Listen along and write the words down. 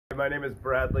my name is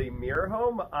Bradley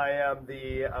Mearholm. I am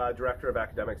the Director of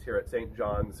Academics here at St.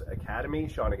 John's Academy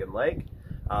Shawnigan Lake.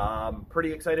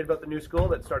 Pretty excited about the new school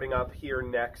that's starting up here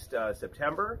next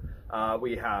September.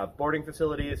 We have boarding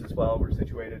facilities as well. We're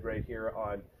situated right here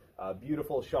on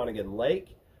beautiful Shawnigan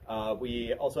Lake.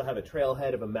 We also have a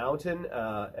trailhead of a mountain,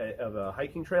 of a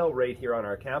hiking trail right here on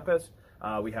our campus.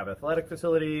 We have athletic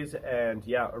facilities and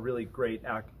a really great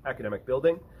academic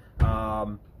building.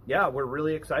 We're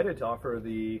really excited to offer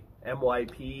the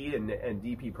MYP and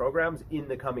DP programs in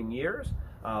the coming years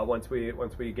once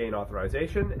we gain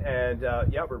authorization, and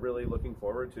we're really looking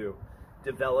forward to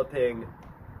developing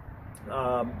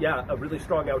a really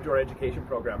strong outdoor education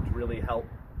program to really help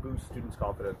boost students'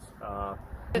 confidence.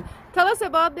 Tell us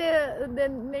about the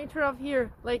nature of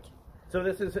here, like. So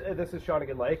this is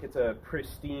Shawnigan Lake. It's a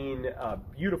pristine,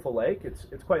 beautiful lake.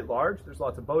 It's quite large. There's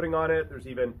lots of boating on it. There's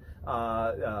even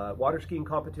water skiing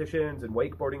competitions and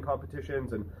wakeboarding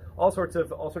competitions and all sorts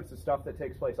of stuff that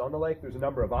takes place on the lake. There's a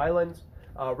number of islands.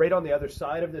 Right on the other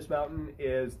side of this mountain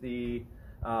is the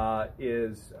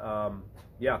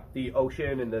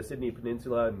ocean and the Sydney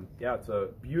Peninsula, and it's a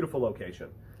beautiful location.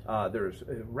 There's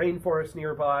rainforest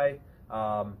nearby.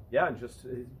 And just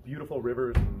beautiful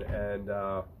rivers and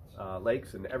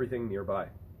lakes and everything nearby.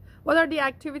 What are the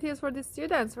activities for the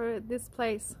students for this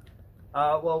place?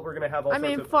 Well, we're going to have all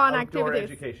sorts of fun outdoor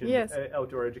activities. education, yes.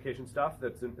 Outdoor education stuff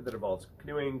that involves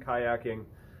canoeing, kayaking,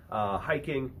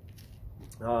 hiking.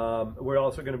 We're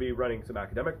also going to be running some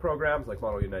academic programs like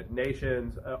Model United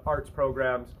Nations, arts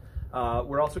programs.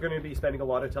 We're also going to be spending a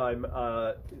lot of time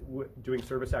doing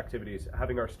service activities,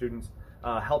 having our students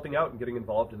helping out and getting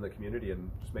involved in the community and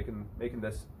just making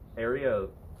this area a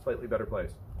slightly better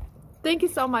place. Thank you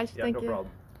so much. Yeah, Thank no you.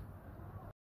 problem.